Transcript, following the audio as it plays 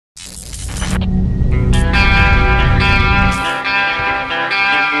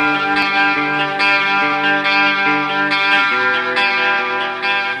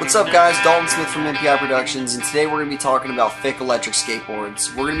What's up guys, Dalton Smith from MPI Productions, and today we're going to be talking about FiiK electric skateboards.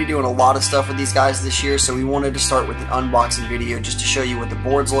 We're going to be doing a lot of stuff with these guys this year, so we wanted to start with an unboxing video just to show you what the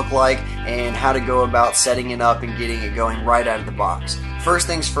boards look like and how to go about setting it up and getting it going right out of the box. First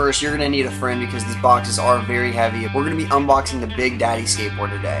things first, you're going to need a friend because these boxes are very heavy. We're going to be unboxing the Big Daddy skateboard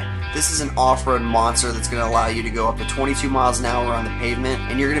today. This is an off-road monster that's going to allow you to go up to 22 miles an hour on the pavement,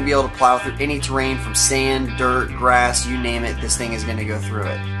 and you're going to be able to plow through any terrain from sand, dirt, grass, you name it, this thing is going to go through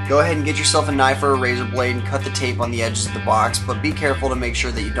it. Go ahead and get yourself a knife or a razor blade and cut the tape on the edges of the box, but be careful to make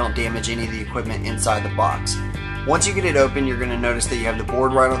sure that you don't damage any of the equipment inside the box. Once you get it open, you're going to notice that you have the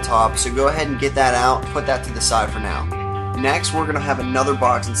board right on top, so go ahead and get that out, put that to the side for now. Next, we're going to have another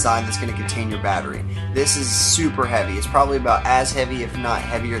box inside that's going to contain your battery. This is super heavy. It's probably about as heavy, if not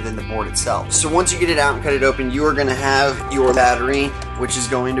heavier, than the board itself. So once you get it out and cut it open, you are going to have your battery, which is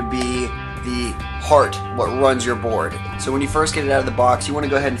going to be the heart, what runs your board. So when you first get it out of the box, you want to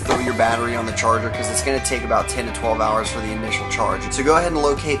go ahead and throw your battery on the charger because it's going to take about 10 to 12 hours for the initial charge. So go ahead and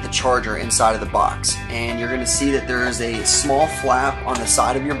locate the charger inside of the box, and you're going to see that there is a small flap on the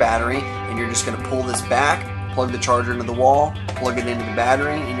side of your battery, and you're just going to pull this back, plug the charger into the wall, plug it into the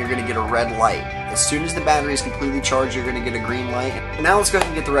battery, and you're going to get a red light. As soon as the battery is completely charged, you're going to get a green light. Now let's go ahead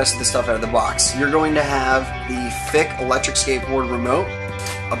and get the rest of the stuff out of the box. You're going to have the FiiK electric skateboard remote,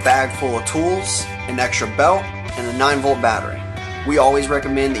 a bag full of tools, an extra belt, and a 9-volt battery. We always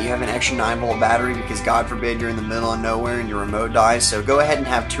recommend that you have an extra 9-volt battery because God forbid you're in the middle of nowhere and your remote dies, so go ahead and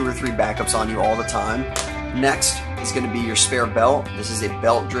have 2 or 3 backups on you all the time. Next is going to be your spare belt. This is a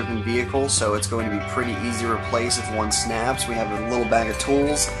belt-driven vehicle, so it's going to be pretty easy to replace if one snaps. We have a little bag of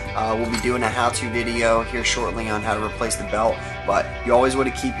tools. We'll be doing a how-to video here shortly on how to replace the belt, but you always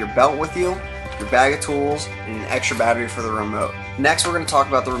want to keep your belt with you, your bag of tools, and an extra battery for the remote. Next, we're going to talk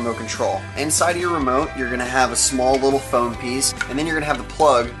about the remote control. Inside of your remote, you're going to have a small little foam piece, and then you're going to have the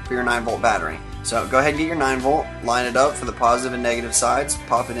plug for your 9-volt battery. So go ahead and get your 9-volt, line it up for the positive and negative sides,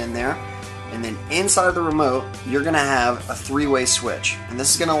 pop it in there. And then inside of the remote, you're going to have a 3-way switch, and this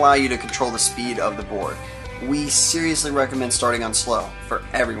is going to allow you to control the speed of the board. We seriously recommend starting on slow for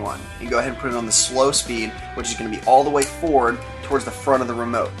everyone, and go ahead and put it on the slow speed, which is going to be all the way forward towards the front of the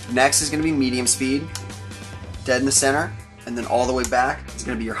remote. Next is going to be medium speed, dead in the center, and then all the way back is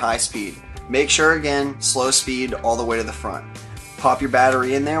going to be your high speed. Make sure, again, slow speed all the way to the front. Pop your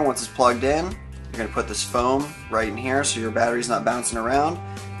battery in there once it's plugged in. You're going to put this foam right in here so your battery's not bouncing around,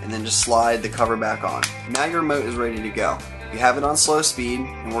 and then just slide the cover back on. Now your remote is ready to go. You have it on slow speed,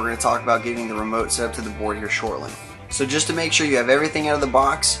 and we're going to talk about getting the remote set up to the board here shortly. So just to make sure you have everything out of the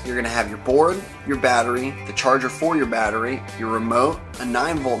box, you're going to have your board, your battery, the charger for your battery, your remote, a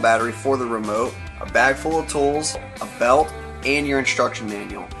 9-volt battery for the remote, a bag full of tools, a belt, and your instruction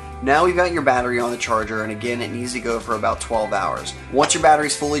manual. Now we've got your battery on the charger, and again, it needs to go for about 12 hours. Once your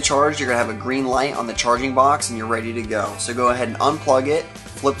battery's fully charged, you're going to have a green light on the charging box, and you're ready to go. So go ahead and unplug it,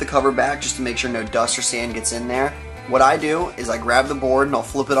 flip the cover back just to make sure no dust or sand gets in there. What I do is I grab the board and I'll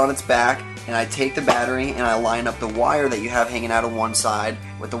flip it on its back, and I take the battery and I line up the wire that you have hanging out of one side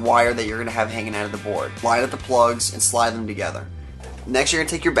with the wire that you're going to have hanging out of the board. Line up the plugs and slide them together. Next, you're going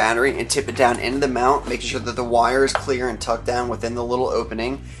to take your battery and tip it down into the mount, making sure that the wire is clear and tucked down within the little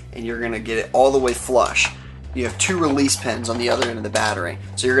opening, and you're going to get it all the way flush. You have 2 release pins on the other end of the battery.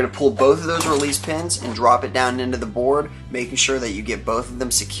 So you're going to pull both of those release pins and drop it down into the board, making sure that you get both of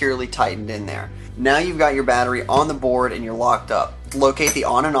them securely tightened in there. Now you've got your battery on the board and you're locked up. Locate the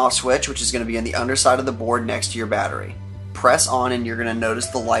on and off switch, which is going to be on the underside of the board next to your battery. Press on, and you're going to notice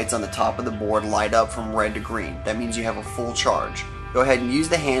the lights on the top of the board light up from red to green. That means you have a full charge. Go ahead and use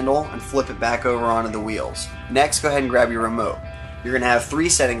the handle and flip it back over onto the wheels. Next, go ahead and grab your remote. You're going to have 3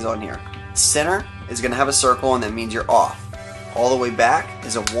 settings on here. Center is going to have a circle, and that means you're off. All the way back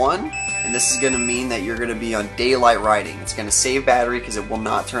is a 1, and this is going to mean that you're going to be on daylight riding. It's going to save battery because it will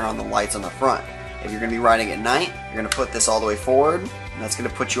not turn on the lights on the front. If you're going to be riding at night, you're going to put this all the way forward, and that's going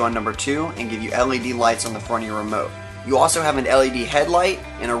to put you on number 2 and give you LED lights on the front of your remote. You also have an LED headlight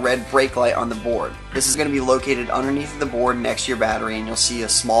and a red brake light on the board. This is going to be located underneath the board next to your battery, and you'll see a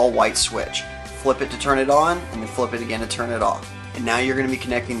small white switch. Flip it to turn it on, and then flip it again to turn it off. And now you're going to be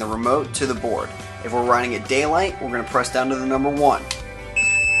connecting the remote to the board. If we're riding at daylight, we're going to press down to the number 1.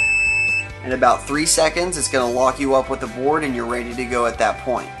 In about 3 seconds, it's going to lock you up with the board, and you're ready to go at that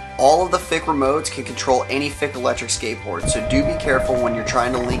point. All of the FiiK remotes can control any FiiK electric skateboard, so do be careful when you're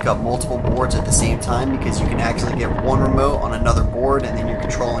trying to link up multiple boards at the same time, because you can actually get one remote on another board and then you're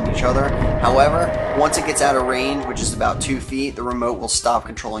controlling each other. However, once it gets out of range, which is about 2 feet, the remote will stop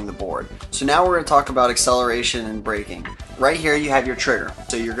controlling the board. So now we're going to talk about acceleration and braking. Right here you have your trigger.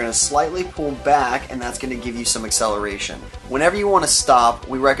 So you're going to slightly pull back and that's going to give you some acceleration. Whenever you want to stop,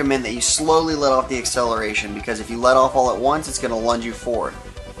 we recommend that you slowly let off the acceleration, because if you let off all at once, it's going to lunge you forward.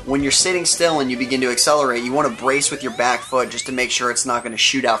 When you're sitting still and you begin to accelerate, you want to brace with your back foot just to make sure it's not going to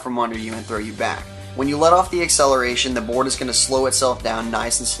shoot out from under you and throw you back. When you let off the acceleration, the board is going to slow itself down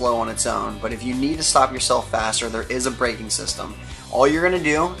nice and slow on its own, but if you need to stop yourself faster, there is a braking system. All you're going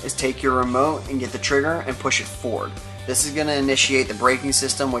to do is take your remote and get the trigger and push it forward. This is going to initiate the braking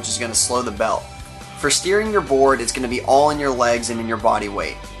system, which is going to slow the belt. For steering your board, it's going to be all in your legs and in your body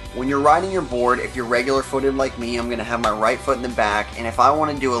weight. When you're riding your board, if you're regular footed like me, I'm going to have my right foot in the back, and if I want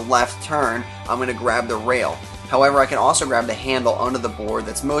to do a left turn, I'm going to grab the rail. However, I can also grab the handle under the board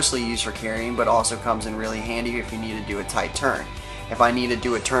that's mostly used for carrying, but also comes in really handy if you need to do a tight turn. If I need to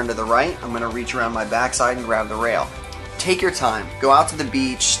do a turn to the right, I'm going to reach around my backside and grab the rail. Take your time. Go out to the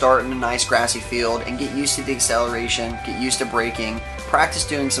beach, start in a nice grassy field, and get used to the acceleration, get used to braking. Practice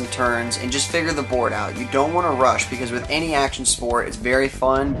doing some turns and just figure the board out. You don't want to rush, because with any action sport, it's very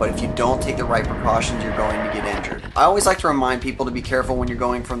fun, but if you don't take the right precautions, you're going to get injured. I always like to remind people to be careful when you're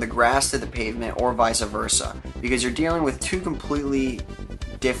going from the grass to the pavement or vice versa, because you're dealing with two completely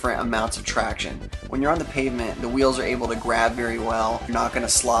different amounts of traction. When you're on the pavement, the wheels are able to grab very well, you're not going to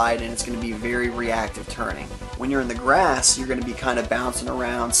slide, and it's going to be very reactive turning. When you're in the grass, you're going to be kind of bouncing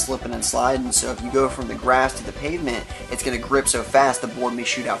around, slipping and sliding, so if you go from the grass to the pavement, it's going to grip so fast the board may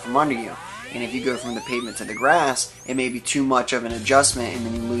shoot out from under you. And if you go from the pavement to the grass, it may be too much of an adjustment and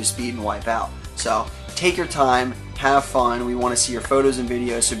then you lose speed and wipe out. So take your time, have fun. We want to see your photos and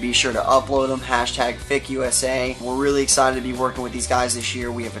videos, so be sure to upload them, hashtag FiiKUSA. We're really excited to be working with these guys this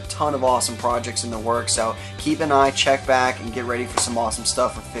year. We have a ton of awesome projects in the works, so keep an eye, check back, and get ready for some awesome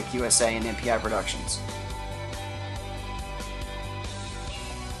stuff with FiiKUSA and MPI Productions.